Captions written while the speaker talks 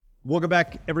Welcome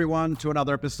back, everyone, to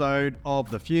another episode of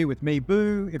The Few with me,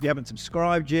 Boo. If you haven't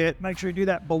subscribed yet, make sure you do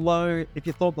that below. If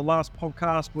you thought the last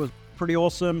podcast was pretty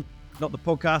awesome, not the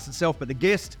podcast itself, but the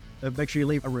guest, make sure you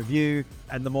leave a review.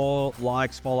 And the more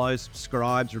likes, follows,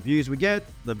 subscribes, reviews we get,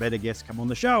 the better guests come on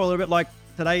the show. A little bit like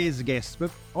today's guest. But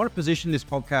I want to position this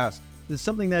podcast. There's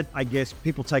something that I guess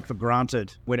people take for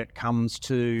granted when it comes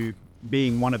to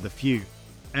being one of the few.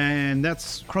 And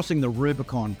that's crossing the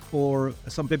Rubicon, or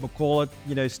some people call it,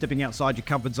 stepping outside your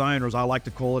comfort zone, or as I like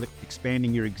to call it,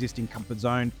 expanding your existing comfort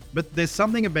zone. But there's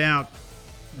something about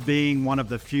being one of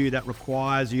the few that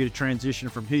requires you to transition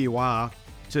from who you are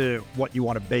to what you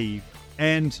want to be.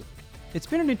 And it's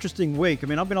been an interesting week. I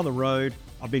mean, I've been on the road.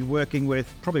 I've been working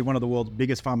with probably one of the world's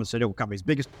biggest pharmaceutical companies,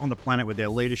 biggest on the planet, with their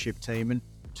leadership team. And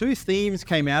two themes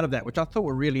came out of that, which I thought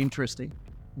were really interesting.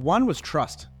 One was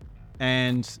trust,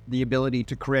 and the ability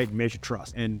to create and measure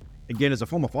trust. And again, as a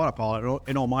former fighter pilot,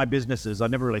 in all my businesses, I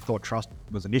never really thought trust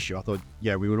was an issue. I thought,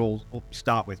 we would all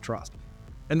start with trust.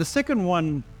 And the second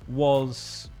one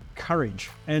was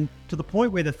courage, and to the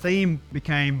point where the theme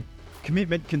became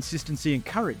commitment, consistency, and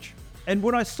courage. And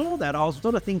when I saw that, I was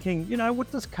sort of thinking,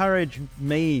 what does courage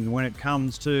mean when it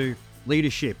comes to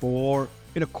leadership or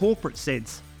in a corporate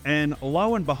sense? And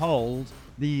lo and behold,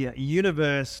 the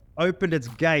universe opened its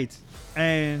gate,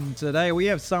 and today we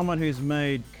have someone who's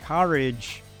made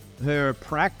courage her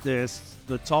practice,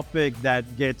 the topic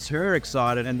that gets her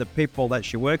excited and the people that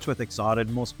she works with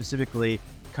excited, more specifically,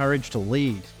 courage to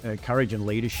lead, courage and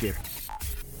leadership.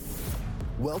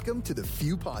 Welcome to the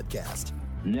Few Podcast.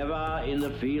 Never in the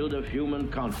field of human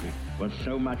conflict was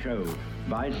so much owed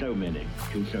by so many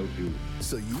to so few.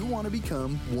 So you want to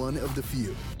become one of the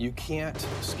few. You can't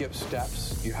skip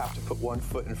steps. You have to put one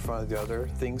foot in front of the other.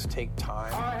 Things take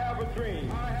time. I have a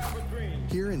dream. I have a dream.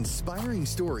 Hear inspiring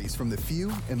stories from the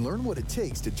few and learn what it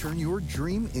takes to turn your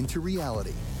dream into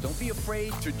reality. Don't be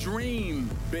afraid to dream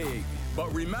big.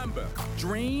 But remember,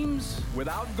 dreams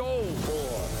without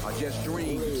goals are just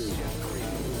dreams.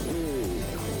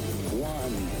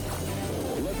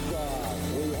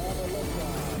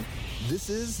 This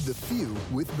is The Few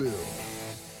with Boo.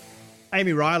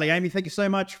 Amy Riley. Amy, thank you so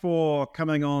much for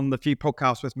coming on The Few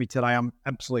podcast with me today. I'm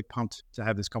absolutely pumped to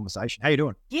have this conversation. How you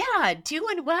doing? Yeah,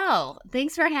 doing well.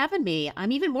 Thanks for having me.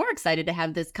 I'm even more excited to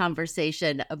have this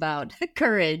conversation about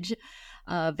courage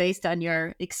based on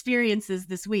your experiences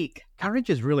this week. Courage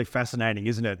is really fascinating,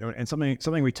 isn't it? And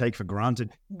something we take for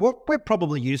granted. What we're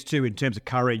probably used to in terms of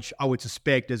courage, I would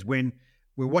suspect, is when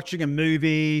we're watching a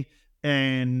movie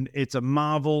and it's a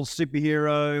Marvel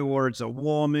superhero, or it's a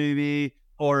war movie,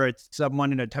 or it's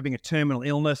someone having a terminal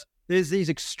illness. There's these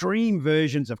extreme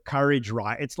versions of courage,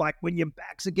 right? It's like when your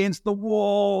back's against the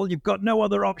wall, you've got no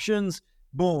other options,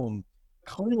 boom.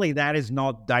 Clearly that is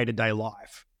not day-to-day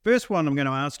life. First one I'm going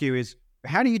to ask you is,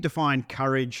 how do you define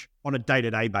courage on a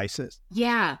day-to-day basis?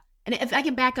 Yeah. And if I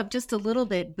can back up just a little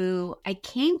bit, Boo, I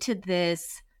came to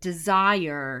this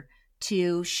desire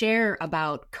to share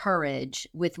about courage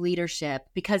with leadership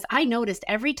because I noticed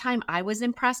every time I was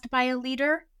impressed by a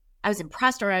leader, I was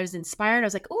impressed or I was inspired. I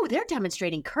was like, oh, they're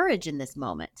demonstrating courage in this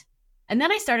moment. And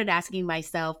then I started asking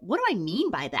myself, what do I mean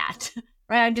by that?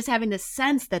 Right? I'm just having the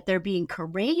sense that they're being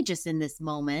courageous in this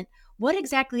moment. What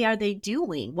exactly are they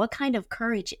doing? What kind of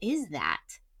courage is that?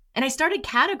 And I started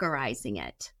categorizing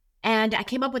it. And I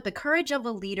came up with the courage of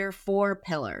a leader 4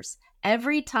 pillars.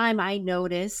 Every time I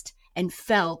noticed and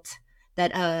felt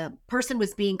that a person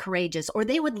was being courageous, or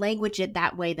they would language it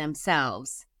that way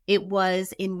themselves, it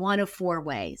was in one of 4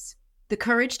 ways. The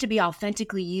courage to be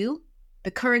authentically you,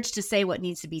 the courage to say what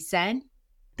needs to be said,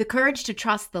 the courage to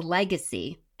trust the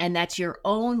legacy, and that's your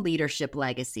own leadership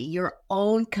legacy, your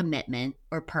own commitment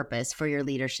or purpose for your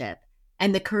leadership,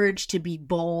 and the courage to be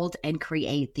bold and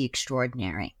create the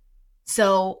extraordinary.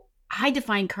 So I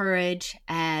define courage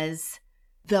as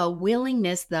the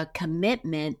willingness, the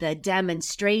commitment, the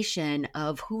demonstration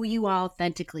of who you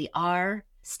authentically are,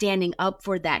 standing up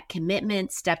for that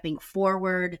commitment, stepping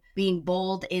forward, being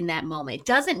bold in that moment. It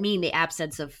doesn't mean the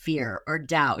absence of fear or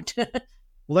doubt.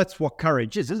 Well, that's what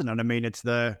courage is, isn't it? I mean,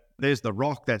 there's the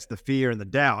rock, that's the fear and the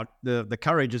doubt. The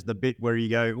courage is the bit where you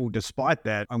go, oh, despite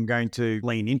that, I'm going to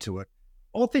lean into it.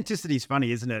 Authenticity is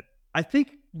funny, isn't it? I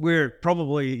think where it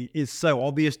probably is so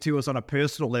obvious to us on a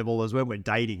personal level is when we're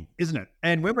dating, isn't it?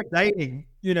 And when we're dating,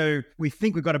 we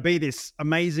think we've got to be this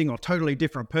amazing or totally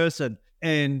different person.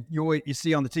 And you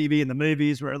see on the TV and the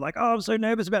movies where like, oh, I'm so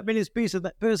nervous about being this piece of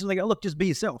that person. They go, look, just be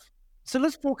yourself. So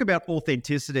let's talk about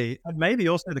authenticity and maybe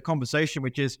also the conversation,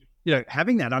 which is,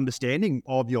 having that understanding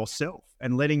of yourself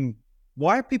and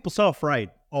why are people so afraid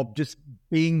of just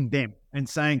being them and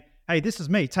saying, hey, this is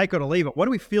me, take it or leave it. Why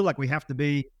do we feel like we have to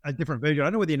be a different version? I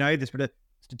don't know whether you know this, but a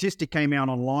statistic came out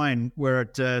online where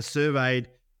it surveyed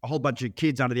a whole bunch of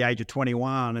kids under the age of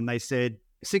 21, and they said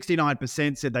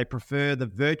 69% said they prefer the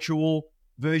virtual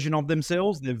version of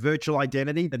themselves, their virtual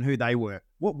identity, than who they were.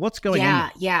 What's going on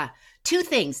there? Yeah. Two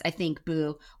things, I think,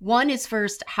 Boo. One is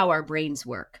first how our brains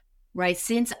work, right?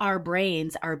 Since our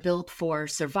brains are built for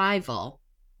survival,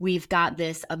 we've got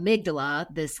this amygdala,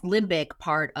 this limbic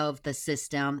part of the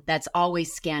system that's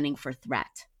always scanning for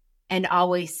threat and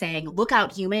always saying, look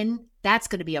out, human, that's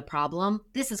going to be a problem.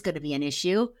 This is going to be an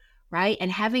issue, right?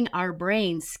 And having our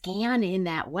brain scan in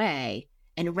that way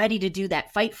and ready to do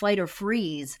that fight, flight, or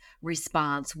freeze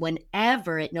response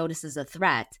whenever it notices a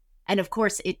threat. And of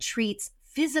course, it treats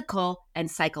physical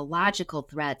and psychological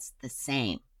threats the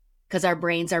same because our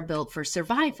brains are built for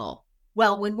survival.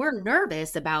 Well, when we're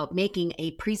nervous about making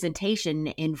a presentation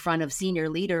in front of senior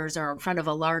leaders or in front of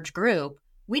a large group,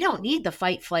 we don't need the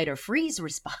fight, flight, or freeze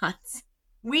response.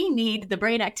 We need the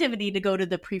brain activity to go to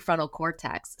the prefrontal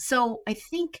cortex. So I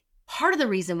think part of the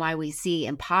reason why we see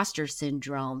imposter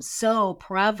syndrome so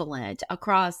prevalent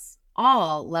across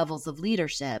all levels of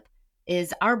leadership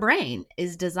is our brain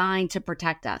is designed to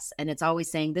protect us. And it's always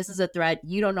saying, this is a threat.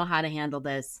 You don't know how to handle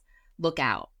this. Look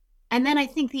out. And then I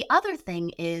think the other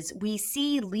thing is we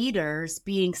see leaders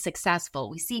being successful.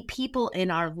 We see people in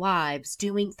our lives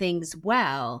doing things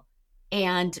well,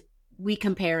 and we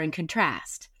compare and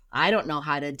contrast. I don't know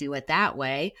how to do it that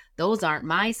way. Those aren't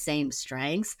my same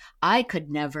strengths. I could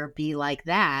never be like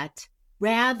that.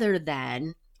 Rather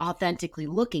than authentically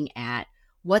looking at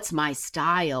what's my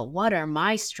style, what are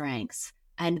my strengths?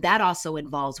 And that also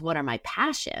involves what are my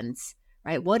passions,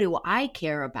 right? What do I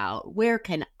care about? Where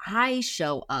can I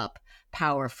show up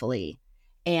powerfully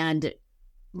and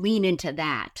lean into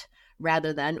that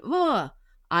rather than, oh,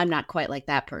 I'm not quite like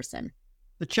that person.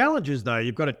 The challenge is, though,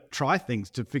 you've got to try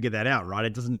things to figure that out, right?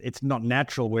 It's not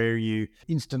natural where you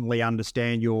instantly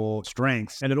understand your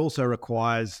strengths. And it also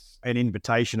requires an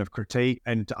invitation of critique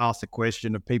and to ask the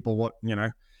question of people,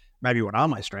 maybe what are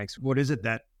my strengths? What is it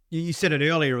that you said it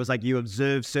earlier? It was like you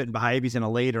observe certain behaviors in a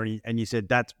leader and you said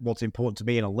that's what's important to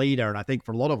be in a leader. And I think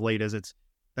for a lot of leaders,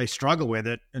 they struggle with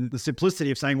it. And the simplicity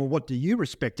of saying, well, what do you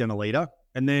respect in a leader?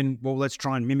 And then, well, let's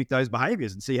try and mimic those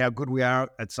behaviors and see how good we are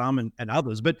at some and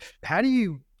others. But how do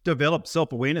you develop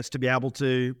self-awareness to be able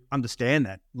to understand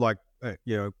that? Like,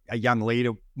 a young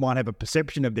leader might have a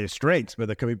perception of their strengths, but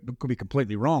they could be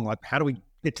completely wrong. Like, how do we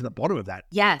get to the bottom of that?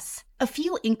 Yes. A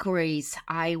few inquiries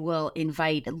I will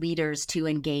invite leaders to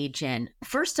engage in.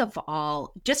 First of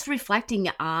all, just reflecting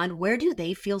on where do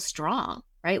they feel strong,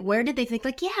 right? Where did they think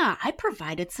like, yeah, I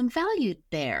provided some value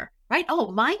there, right?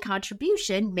 Oh, my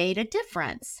contribution made a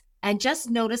difference. And just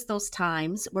notice those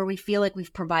times where we feel like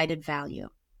we've provided value.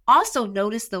 Also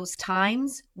notice those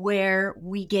times where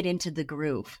we get into the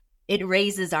groove. It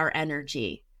raises our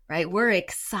energy, right? We're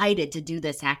excited to do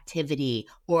this activity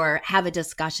or have a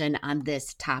discussion on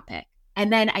this topic.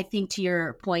 And then I think to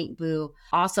your point, Boo,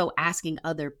 also asking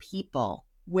other people,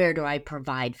 where do I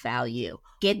provide value?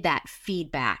 Get that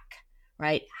feedback,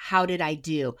 right? How did I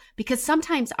do? Because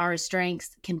sometimes our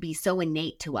strengths can be so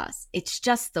innate to us. It's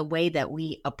just the way that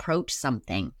we approach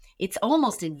something. It's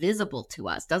almost invisible to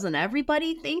us. Doesn't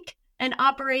everybody think and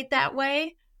operate that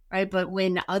way, right? But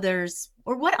when others,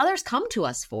 or what others come to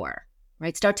us for,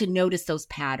 right? Start to notice those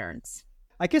patterns.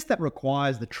 I guess that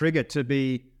requires the trigger to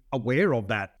be aware of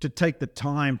that, to take the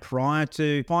time prior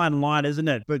to fine line, isn't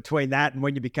it? Between that and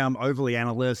when you become overly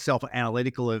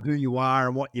self-analytical of who you are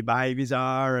and what your behaviors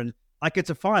are. And like, it's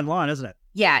a fine line, isn't it?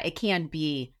 Yeah, it can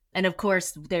be. And of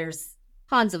course, there's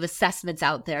tons of assessments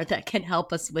out there that can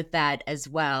help us with that as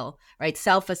well, right?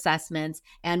 Self-assessments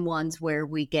and ones where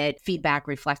we get feedback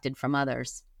reflected from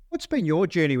others. What's been your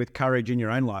journey with courage in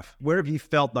your own life? Where have you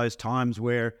felt those times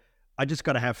where I just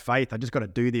got to have faith, I just got to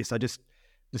do this,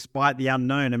 despite the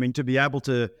unknown? I mean, to be able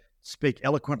to speak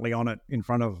eloquently on it in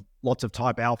front of lots of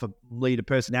type alpha leader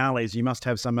personalities, you must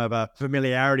have some of a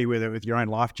familiarity with it with your own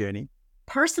life journey.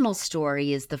 Personal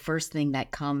story is the first thing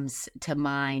that comes to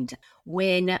mind.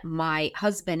 When my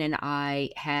husband and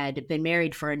I had been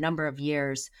married for a number of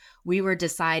years, we were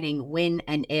deciding when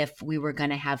and if we were going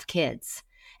to have kids.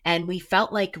 And we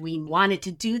felt like we wanted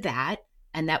to do that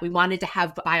and that we wanted to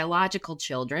have biological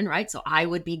children, right? So I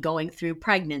would be going through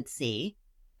pregnancy.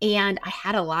 And I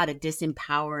had a lot of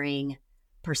disempowering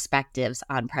perspectives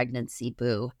on pregnancy,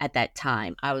 Boo, at that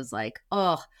time. I was like,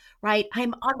 oh, right,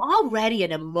 I'm already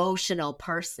an emotional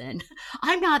person.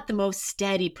 I'm not the most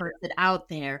steady person out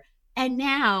there. And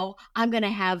now I'm going to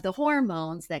have the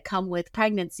hormones that come with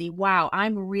pregnancy. Wow,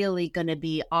 I'm really going to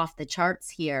be off the charts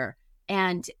here.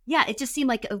 And yeah, it just seemed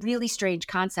like a really strange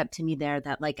concept to me there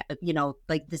that like,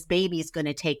 like this baby is going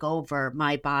to take over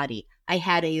my body. I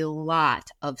had a lot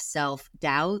of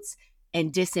self-doubts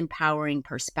and disempowering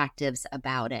perspectives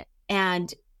about it.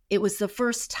 And it was the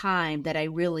first time that I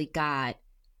really got,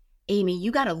 Amy,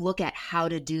 you got to look at how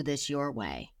to do this your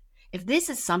way. If this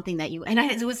is something that you, and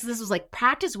this was like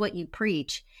practice what you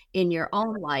preach in your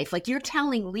own life. Like you're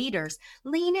telling leaders,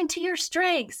 lean into your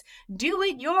strengths, do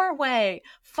it your way,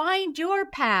 find your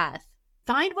path,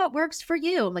 find what works for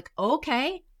you. I'm like,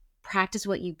 okay, practice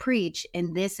what you preach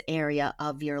in this area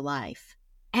of your life.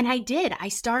 And I did. I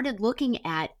started looking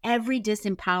at every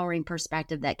disempowering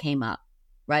perspective that came up,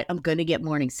 right? I'm going to get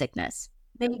morning sickness.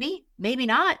 Maybe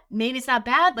not. Maybe it's not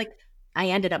bad. Like I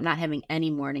ended up not having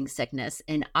any morning sickness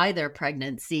in either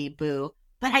pregnancy, boo.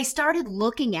 But I started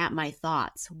looking at my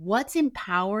thoughts. What's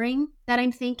empowering that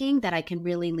I'm thinking that I can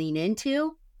really lean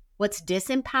into? What's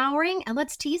disempowering? And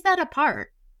let's tease that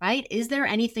apart, right? Is there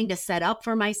anything to set up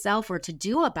for myself or to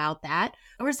do about that?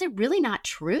 Or is it really not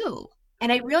true?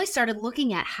 And I really started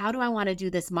looking at how do I want to do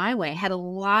this my way? I had a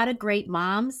lot of great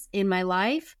moms in my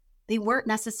life. They weren't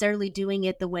necessarily doing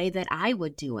it the way that I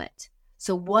would do it.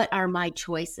 So what are my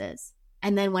choices?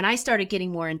 And then when I started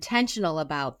getting more intentional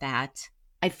about that,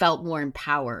 I felt more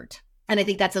empowered. And I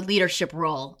think that's a leadership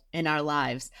role in our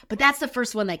lives. But that's the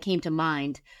first one that came to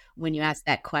mind when you asked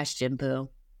that question, Boo.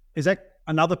 Is that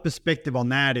another perspective on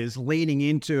that is leaning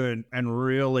into and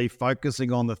really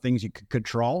focusing on the things you can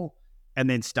control and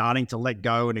then starting to let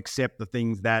go and accept the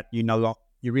things that you know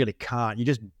you really can't. You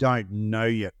just don't know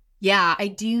yet. Yeah, I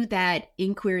do that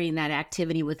inquiry and that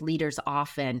activity with leaders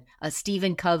often.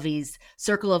 Stephen Covey's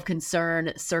circle of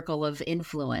concern, circle of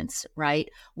influence, right?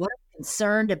 What are we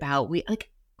concerned about?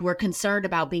 We're concerned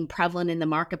about being prevalent in the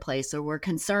marketplace, or we're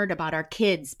concerned about our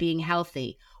kids being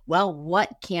healthy. Well, what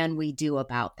can we do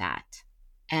about that?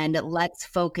 And let's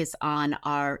focus on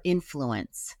our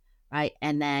influence, right?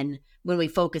 And then when we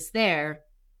focus there,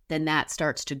 then that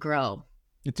starts to grow.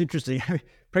 It's interesting.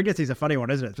 Pregnancy is a funny one,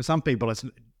 isn't it? For some people,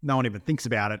 no one even thinks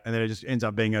about it, and then it just ends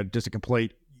up being just a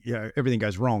complete, everything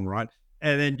goes wrong, right?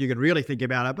 And then you can really think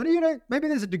about it. But, maybe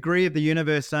there's a degree of the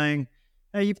universe saying,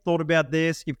 hey, you've thought about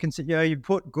this. You've considered, you've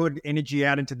put good energy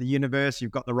out into the universe.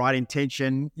 You've got the right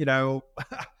intention.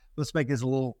 Let's make this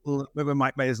we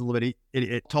might make this a little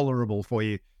bit tolerable for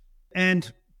you.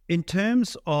 And in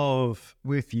terms of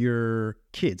with your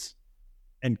kids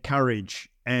and courage,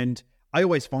 and I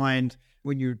always find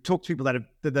when you talk to people that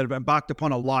have embarked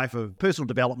upon a life of personal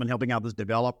development, helping others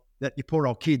develop, that your poor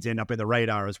old kids end up in the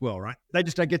radar as well, right? They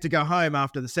just don't get to go home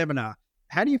after the seminar.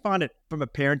 How do you find it from a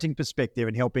parenting perspective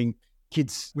and helping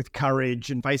kids with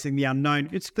courage and facing the unknown?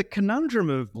 It's the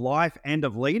conundrum of life and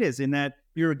of leaders in that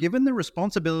you're given the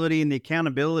responsibility and the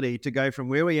accountability to go from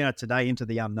where we are today into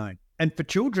the unknown. And for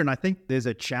children, I think there's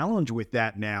a challenge with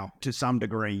that now to some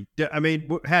degree. I mean,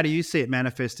 how do you see it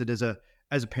manifested as a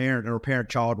parent or a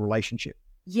parent-child relationship?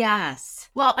 Yes.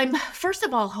 Well, I'm first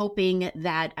of all hoping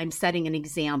that I'm setting an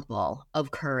example of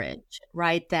courage,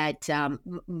 right? That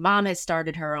mom has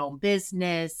started her own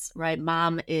business, right?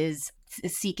 Mom is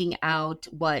seeking out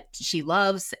what she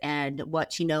loves and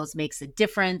what she knows makes a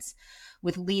difference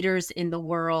with leaders in the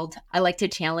world. I like to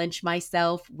challenge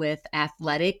myself with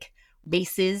athletic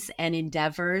races and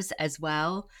endeavors as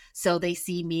well. So they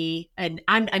see me, and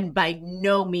I'm by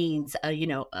no means,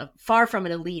 far from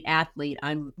an elite athlete.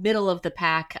 I'm middle of the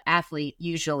pack athlete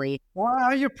usually.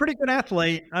 Well, you're a pretty good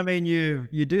athlete. I mean, you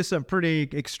do some pretty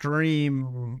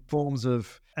extreme forms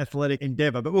of athletic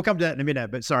endeavor, but we'll come to that in a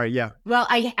minute. But sorry, yeah. Well,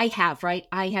 I have, right?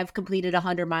 I have completed a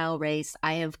 100-mile race.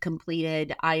 I have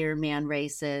completed Ironman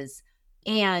races.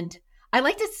 And I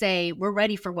like to say we're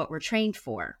ready for what we're trained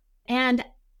for. And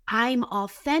I'm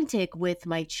authentic with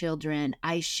my children.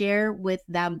 I share with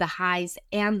them the highs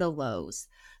and the lows,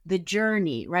 the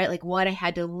journey, right? Like what I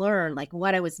had to learn, like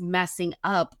what I was messing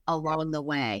up along the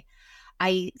way.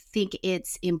 I think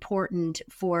it's important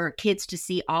for kids to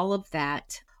see all of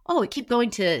that. Oh, I keep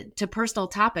going to personal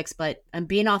topics, but I'm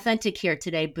being authentic here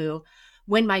today, Boo.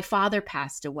 When my father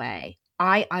passed away,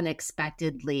 I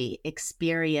unexpectedly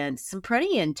experienced some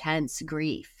pretty intense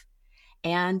grief.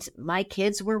 And my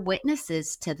kids were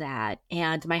witnesses to that.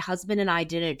 And my husband and I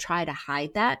didn't try to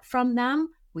hide that from them.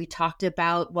 We talked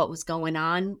about what was going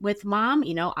on with mom.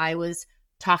 I was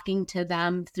talking to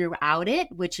them throughout it,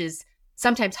 which is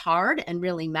sometimes hard and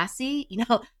really messy.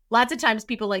 Lots of times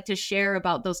people like to share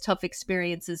about those tough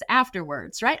experiences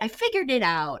afterwards, right? I figured it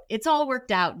out. It's all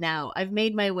worked out now. I've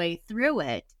made my way through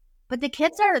it. But the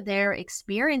kids are there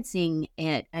experiencing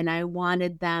it. And I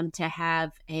wanted them to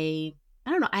have a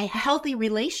healthy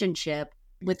relationship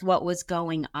with what was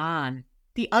going on.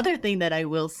 The other thing that I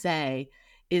will say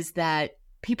is that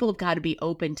people have got to be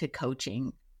open to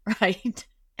coaching, right?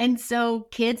 And so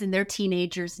kids and they're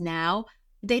teenagers now,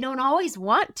 they don't always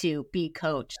want to be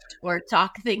coached or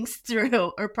talk things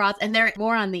through or process, and they're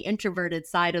more on the introverted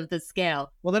side of the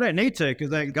scale. Well, they don't need to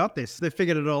because they got this. They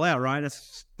figured it all out, right?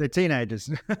 They're teenagers.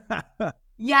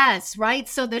 Yes, right.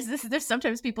 So there's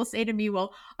sometimes people say to me,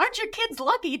 "Well, aren't your kids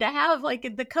lucky to have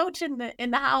like the coach in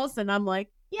the house?" And I'm like,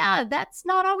 "Yeah, that's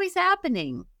not always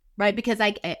happening, right? Because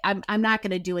I'm not going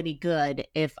to do any good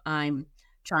if I'm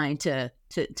trying to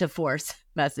force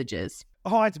messages."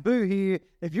 Hi, it's Boo here.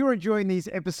 If you're enjoying these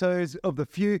episodes of The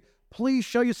Few, please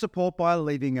show your support by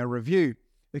leaving a review.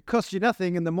 It costs you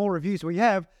nothing, and the more reviews we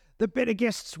have, the better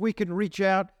guests we can reach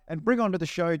out and bring onto the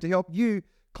show to help you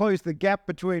close the gap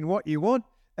between what you want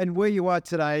and where you are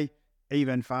today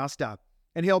even faster,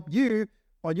 and help you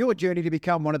on your journey to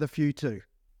become one of the few too.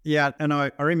 Yeah, and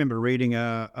I remember reading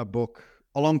a book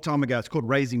a long time ago. It's called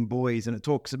Raising Boys, and it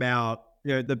talks about,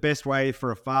 you know, the best way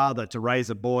for a father to raise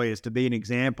a boy is to be an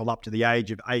example up to the age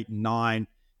of 8 and 9,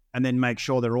 and then make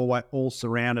sure they're all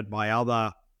surrounded by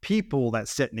other people that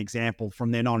set an example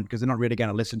from then on, because they're not really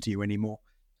going to listen to you anymore.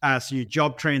 So your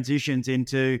job transitions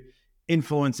into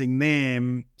influencing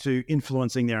them to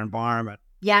influencing their environment.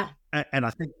 Yeah. And I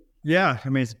think, yeah, I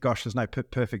mean, gosh, there's no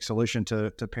perfect solution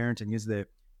to parenting, is there?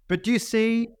 But do you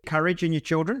see courage in your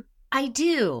children? I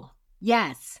do.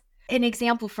 Yes. An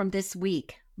example from this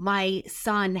week. My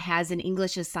son has an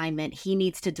English assignment. He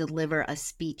needs to deliver a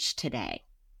speech today.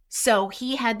 So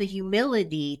he had the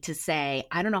humility to say,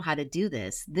 I don't know how to do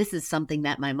this. This is something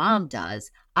that my mom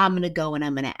does. I'm going to go and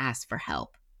I'm going to ask for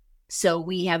help. So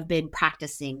we have been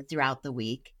practicing throughout the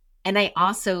week. And I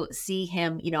also see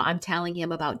him, you know, I'm telling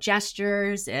him about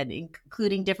gestures and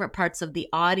including different parts of the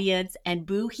audience. And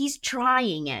Boo, he's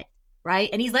trying it, right?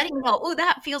 And he's letting me know, oh,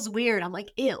 that feels weird. I'm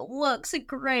like, it looks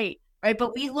great, right?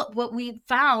 But we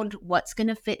found what's going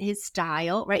to fit his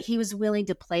style, right? He was willing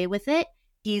to play with it.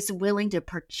 He's willing to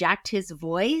project his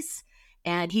voice.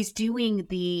 And he's doing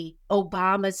the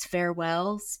Obama's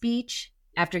farewell speech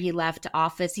after he left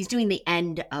office. He's doing the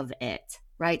end of it,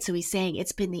 right? So he's saying,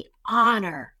 it's been the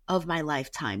honor of my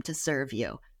lifetime to serve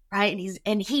you, right?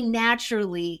 And he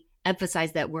naturally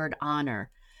emphasized that word honor.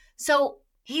 So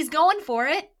he's going for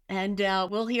it, and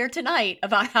we'll hear tonight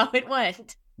about how it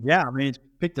went. Yeah, I mean, it's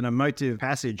picked an emotive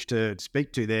passage to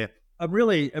speak to there. I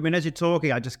mean, as you're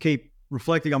talking, I just keep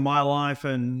reflecting on my life,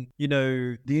 and, you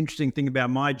know, the interesting thing about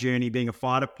my journey being a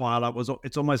fighter pilot was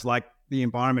it's almost like the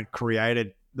environment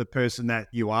created the person that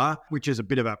you are, which is a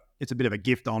bit of a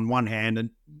gift on one hand, and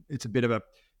it's a bit of a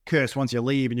curse once you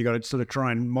leave, and you got to sort of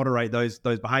try and moderate those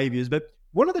behaviors. But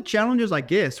one of the challenges, I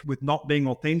guess, with not being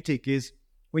authentic is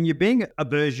when you're being a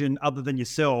version other than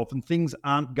yourself and things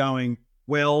aren't going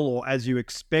well or as you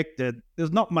expected,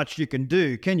 there's not much you can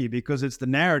do, can you? Because it's the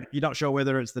narrative. You're not sure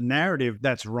whether it's the narrative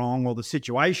that's wrong or the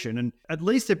situation. And at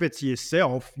least if it's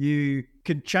yourself, you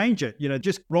can change it. You know,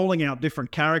 just rolling out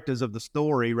different characters of the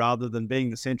story rather than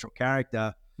being the central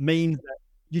character means that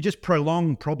you just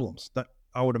prolong problems, that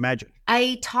I would imagine.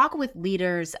 I talk with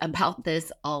leaders about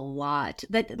this a lot,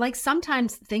 that like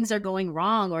sometimes things are going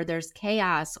wrong, or there's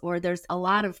chaos, or there's a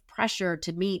lot of pressure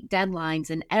to meet deadlines,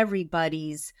 and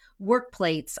everybody's work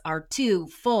plates are too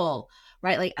full,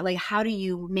 right? Like how do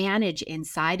you manage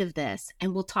inside of this?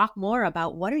 And we'll talk more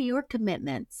about what are your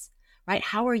commitments, right?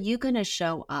 How are you going to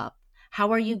show up?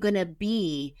 How are you going to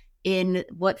be in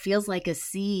what feels like a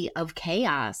sea of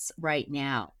chaos right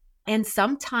now? And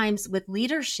sometimes with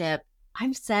leadership,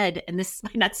 I've said, and this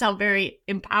might not sound very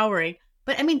empowering,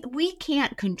 but I mean, we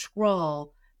can't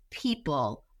control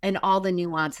people and all the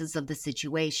nuances of the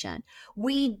situation.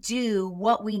 We do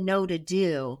what we know to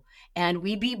do, and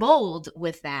we be bold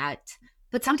with that.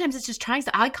 But sometimes it's just trying,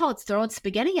 I call it throwing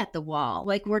spaghetti at the wall.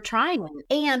 Like we're trying.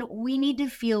 And we need to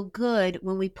feel good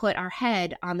when we put our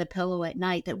head on the pillow at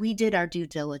night that we did our due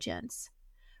diligence.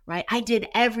 Right? I did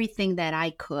everything that I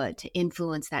could to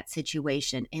influence that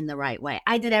situation in the right way.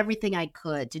 I did everything I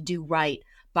could to do right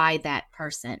by that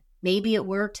person. Maybe it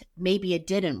worked, maybe it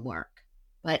didn't work.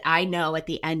 But I know at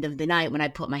the end of the night when I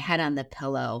put my head on the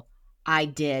pillow, I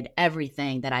did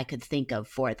everything that I could think of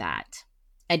for that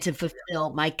and to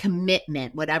fulfill my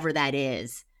commitment, whatever that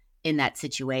is, in that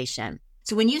situation.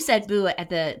 So when you said, Boo, at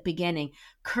the beginning,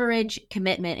 courage,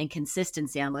 commitment, and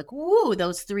consistency, I'm like, woo,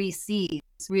 those 3 C's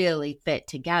really fit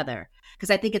together. Because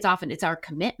I think it's our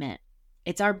commitment.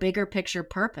 It's our bigger picture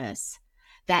purpose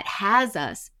that has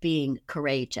us being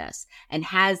courageous and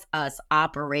has us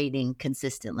operating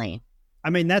consistently. I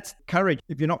mean, that's courage.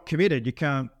 If you're not committed,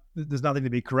 there's nothing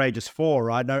to be courageous for,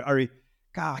 right? I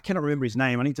cannot remember his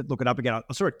name. I need to look it up again.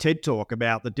 I saw a TED talk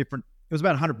about the different it was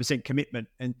about 100% commitment.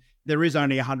 And there is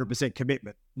only 100%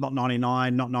 commitment, not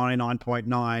 99, not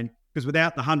 99.9. Because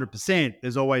without the 100%,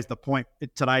 there's always the point.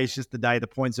 Today is just the day, the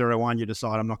 0.01, you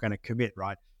decide I'm not going to commit,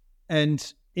 right?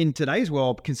 And in today's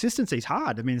world, consistency is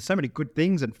hard. I mean, there's so many good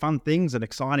things and fun things and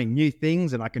exciting new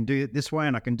things, and I can do it this way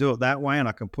and I can do it that way, and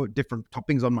I can put different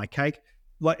toppings on my cake.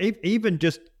 Like even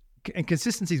just, and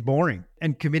consistency is boring,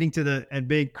 and committing to and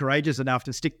being courageous enough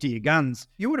to stick to your guns.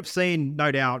 You would have seen,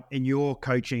 no doubt, in your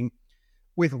coaching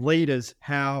with leaders,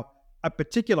 how a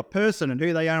particular person and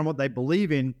who they are and what they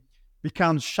believe in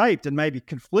becomes shaped and maybe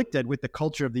conflicted with the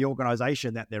culture of the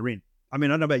organization that they're in. I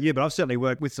mean, I don't know about you, but I've certainly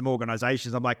worked with some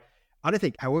organizations. I'm like, I don't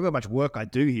think however much work I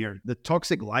do here, the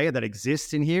toxic layer that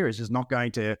exists in here is just not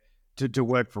going to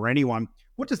work for anyone.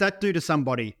 What does that do to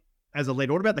somebody as a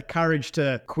leader? What about the courage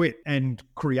to quit and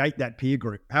create that peer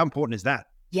group? How important is that?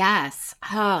 Yes.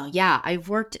 Oh, yeah. I've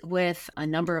worked with a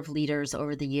number of leaders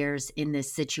over the years in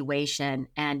this situation,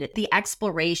 and the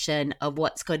exploration of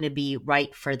what's going to be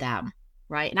right for them.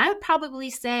 Right. And I would probably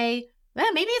say,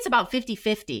 well, maybe it's about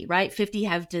 50-50, right? 50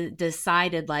 have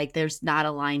decided like there's not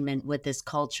alignment with this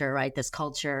culture, right? This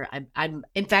culture, I'm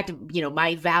in fact,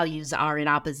 my values are in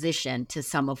opposition to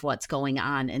some of what's going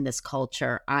on in this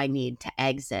culture. I need to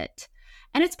exit.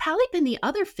 And it's probably been the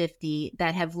other 50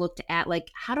 that have looked at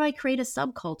like, how do I create a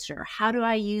subculture? How do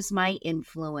I use my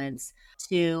influence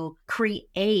to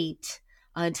create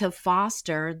to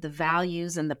foster the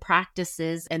values and the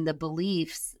practices and the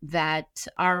beliefs that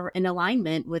are in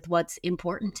alignment with what's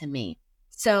important to me.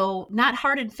 So not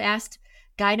hard and fast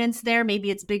guidance there.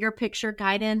 Maybe it's bigger picture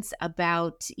guidance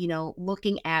about,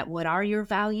 looking at what are your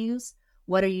values?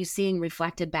 What are you seeing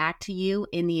reflected back to you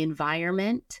in the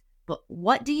environment? But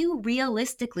what do you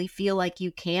realistically feel like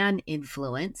you can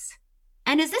influence?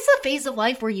 And is this a phase of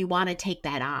life where you want to take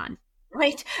that on?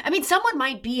 Right. I mean, someone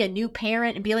might be a new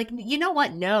parent and be like, you know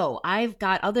what? No, I've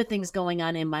got other things going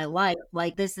on in my life.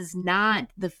 Like, this is not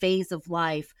the phase of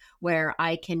life where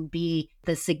I can be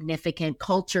the significant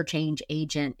culture change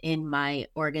agent in my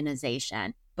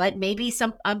organization. But maybe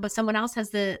someone else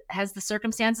has the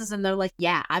circumstances and they're like,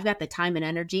 yeah, I've got the time and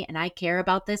energy and I care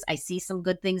about this. I see some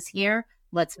good things here.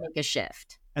 Let's make a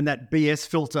shift. And that BS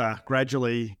filter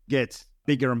gradually gets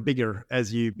bigger and bigger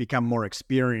as you become more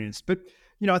experienced. But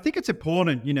I think it's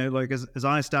important, like as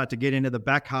I start to get into the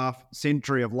back half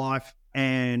century of life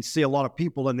and see a lot of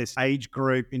people in this age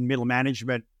group in middle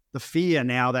management, the fear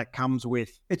now that comes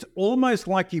with, it's almost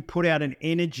like you put out an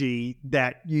energy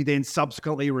that you then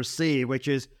subsequently receive, which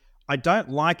is, I don't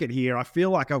like it here. I feel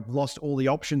like I've lost all the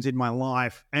options in my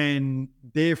life and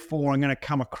therefore I'm going to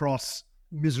come across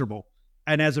miserable.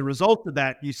 And as a result of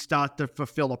that, you start to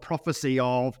fulfill a prophecy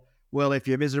of, well, if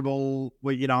you're miserable,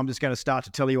 well, I'm just going to start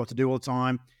to tell you what to do all the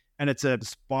time. And it's a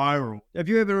spiral. Have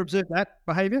you ever observed that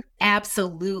behavior?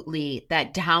 Absolutely.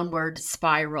 That downward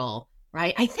spiral,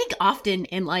 right? I think often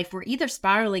in life, we're either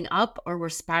spiraling up or we're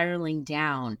spiraling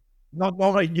down. Not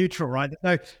like neutral, right?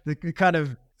 No, the kind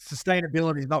of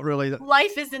sustainability is not really.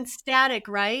 Life isn't static,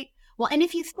 right? Well, and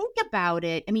if you think about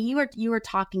it, I mean, you were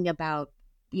talking about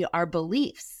our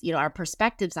beliefs, our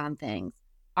perspectives on things.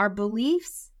 Our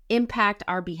beliefs impact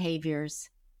our behaviors,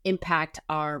 impact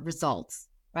our results,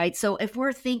 right? So if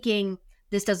we're thinking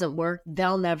this doesn't work,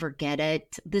 they'll never get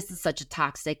it, this is such a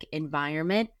toxic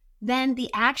environment, then the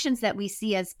actions that we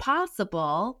see as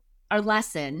possible are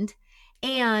lessened,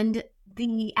 and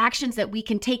the actions that we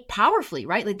can take powerfully,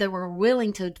 right? Like that we're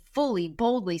willing to fully,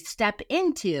 boldly step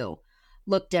into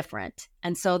look different.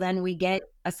 And so then we get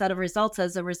a set of results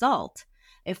as a result.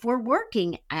 If we're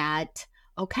working at,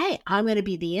 okay, I'm going to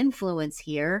be the influence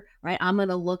here, right? I'm going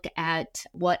to look at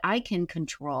what I can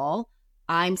control.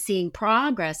 I'm seeing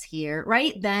progress here,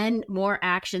 right? Then more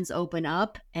actions open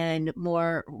up and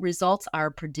more results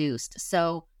are produced.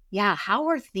 So yeah, how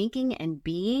we're thinking and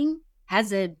being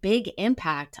has a big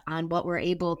impact on what we're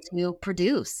able to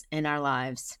produce in our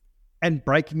lives. And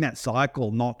breaking that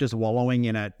cycle, not just wallowing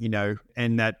in it,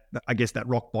 and that, I guess that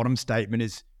rock bottom statement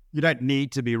is, you don't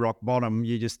need to be rock bottom.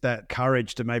 You just that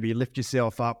courage to maybe lift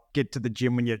yourself up, get to the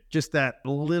gym when you're just that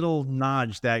little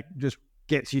nudge that just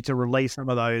gets you to release some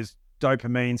of those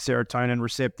dopamine, serotonin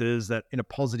receptors that in a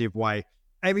positive way.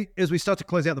 Amy, as we start to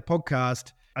close out the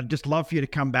podcast, I'd just love for you to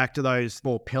come back to those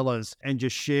 4 pillars and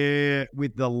just share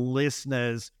with the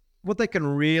listeners what they can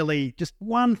really, just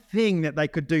one thing that they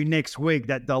could do next week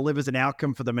that delivers an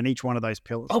outcome for them in each one of those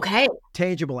pillars. Okay.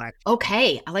 Tangible action.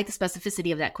 Okay. I like the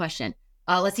specificity of that question.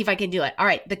 Let's see if I can do it. All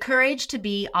right. The courage to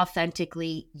be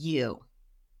authentically you,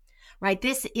 right?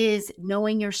 This is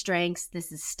knowing your strengths.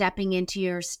 This is stepping into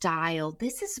your style.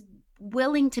 This is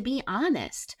willing to be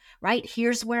honest, right?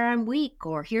 Here's where I'm weak,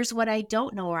 or here's what I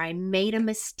don't know, or I made a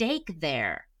mistake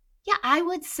there. Yeah, I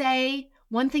would say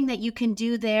one thing that you can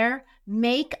do there,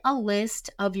 make a list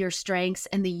of your strengths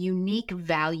and the unique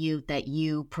value that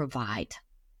you provide,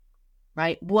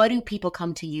 right? What do people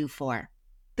come to you for?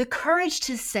 The courage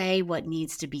to say what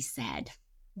needs to be said.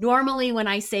 Normally, when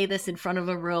I say this in front of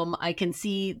a room, I can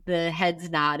see the heads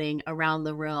nodding around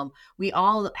the room. We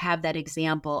all have that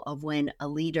example of when a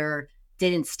leader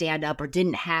didn't stand up or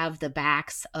didn't have the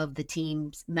backs of the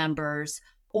team's members,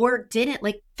 or didn't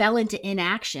fell into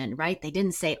inaction, right? They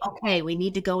didn't say, okay, we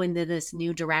need to go into this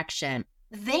new direction.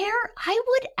 There, I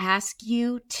would ask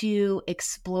you to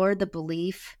explore the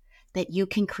belief that you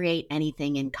can create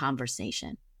anything in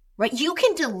conversation, right? You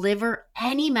can deliver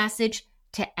any message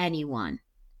to anyone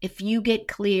if you get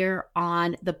clear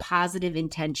on the positive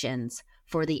intentions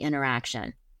for the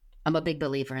interaction. I'm a big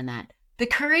believer in that. The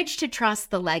courage to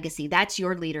trust the legacy, that's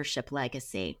your leadership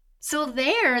legacy. So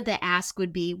there, the ask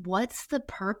would be, what's the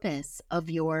purpose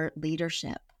of your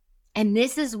leadership? And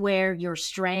this is where your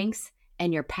strengths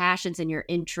and your passions and your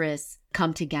interests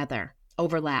come together,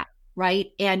 overlap,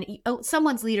 right? And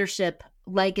someone's leadership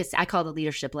legacy, I call it a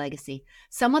leadership legacy.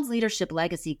 Someone's leadership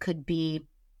legacy could be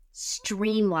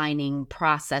streamlining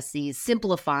processes,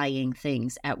 simplifying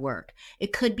things at work.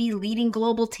 It could be leading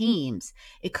global teams.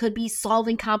 It could be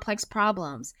solving complex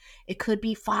problems. It could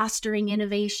be fostering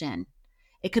innovation.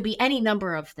 It could be any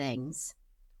number of things.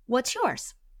 What's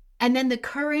yours? And then the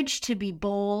courage to be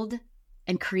bold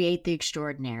and create the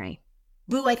extraordinary.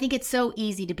 Boo, I think it's so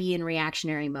easy to be in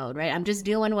reactionary mode, right? I'm just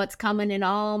doing what's coming in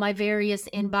all my various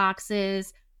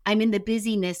inboxes. I'm in the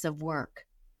busyness of work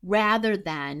rather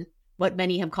than what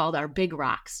many have called our big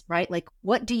rocks, right?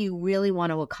 What do you really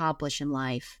want to accomplish in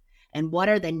life? And what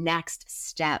are the next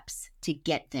steps to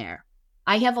get there?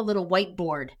 I have a little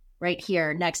whiteboard right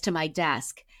here next to my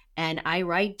desk. And I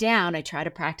write down, I try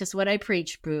to practice what I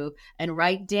preach, Boo, and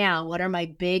write down what are my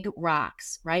big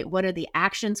rocks, right? What are the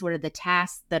actions? What are the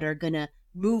tasks that are going to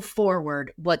move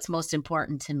forward? What's most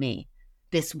important to me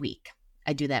this week?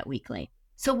 I do that weekly.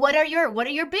 So what are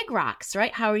your big rocks,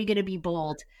 right? How are you going to be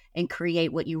bold and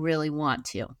create what you really want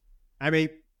to? Amy,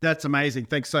 that's amazing.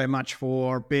 Thanks so much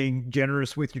for being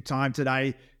generous with your time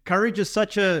today. Courage is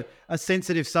such a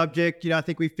sensitive subject. I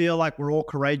think we feel like we're all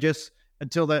courageous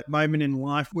until that moment in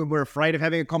life when we're afraid of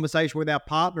having a conversation with our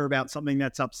partner about something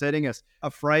that's upsetting us,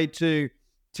 afraid to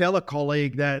tell a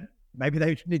colleague that maybe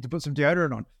they need to put some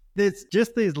deodorant on. There's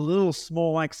just these little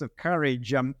small acts of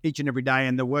courage each and every day,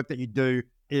 and the work that you do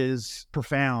is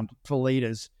profound for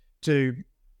leaders to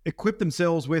equip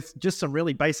themselves with just some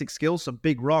really basic skills, some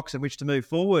big rocks in which to move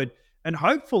forward. And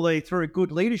hopefully through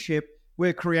good leadership,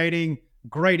 we're creating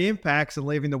great impacts and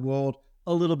leaving the world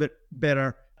a little bit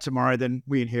better tomorrow than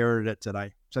we inherited it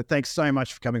today. So thanks so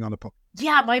much for coming on the podcast.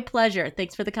 Yeah, my pleasure.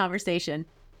 Thanks for the conversation.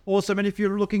 Awesome. And if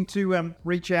you're looking to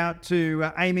reach out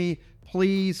to Amy,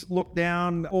 please look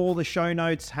down. All the show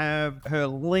notes have her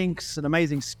links, an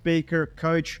amazing speaker,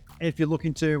 coach. If you're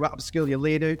looking to upskill your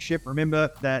leadership, remember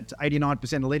that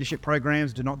 89% of leadership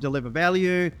programs do not deliver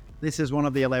value. This is one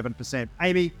of the 11%.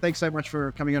 Amy, thanks so much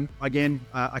for coming on again.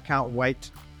 I can't wait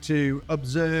to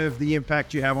observe the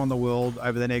impact you have on the world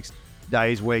over the next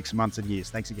days, weeks, months, and years.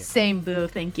 Thanks again. Same, Boo.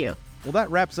 Thank you. Well,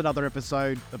 that wraps another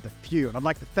episode of The Few, and I'd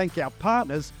like to thank our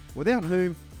partners, without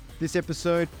whom this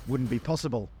episode wouldn't be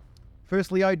possible.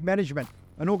 Firstly, Ode Management,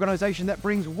 an organization that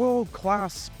brings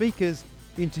world-class speakers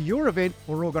into your event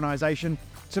or organization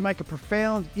to make a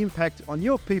profound impact on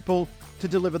your people to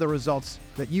deliver the results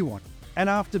that you want. And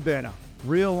Afterburner,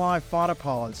 real-life fighter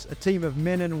pilots, a team of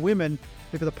men and women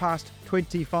who for the past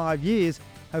 25 years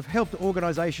have helped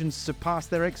organizations surpass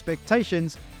their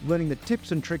expectations, learning the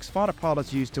tips and tricks fighter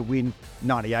pilots use to win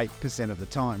 98% of the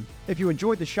time. If you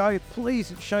enjoyed the show,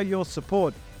 please show your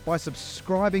support by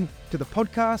subscribing to the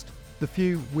podcast, The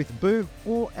Few with Boo,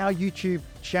 or our YouTube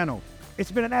channel.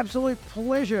 It's been an absolute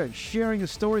pleasure sharing the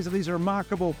stories of these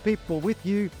remarkable people with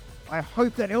you. I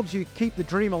hope that helps you keep the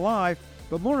dream alive,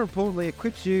 but more importantly,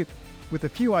 equips you with a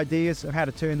few ideas of how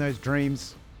to turn those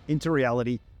dreams into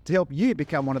reality to help you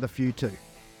become one of the few too.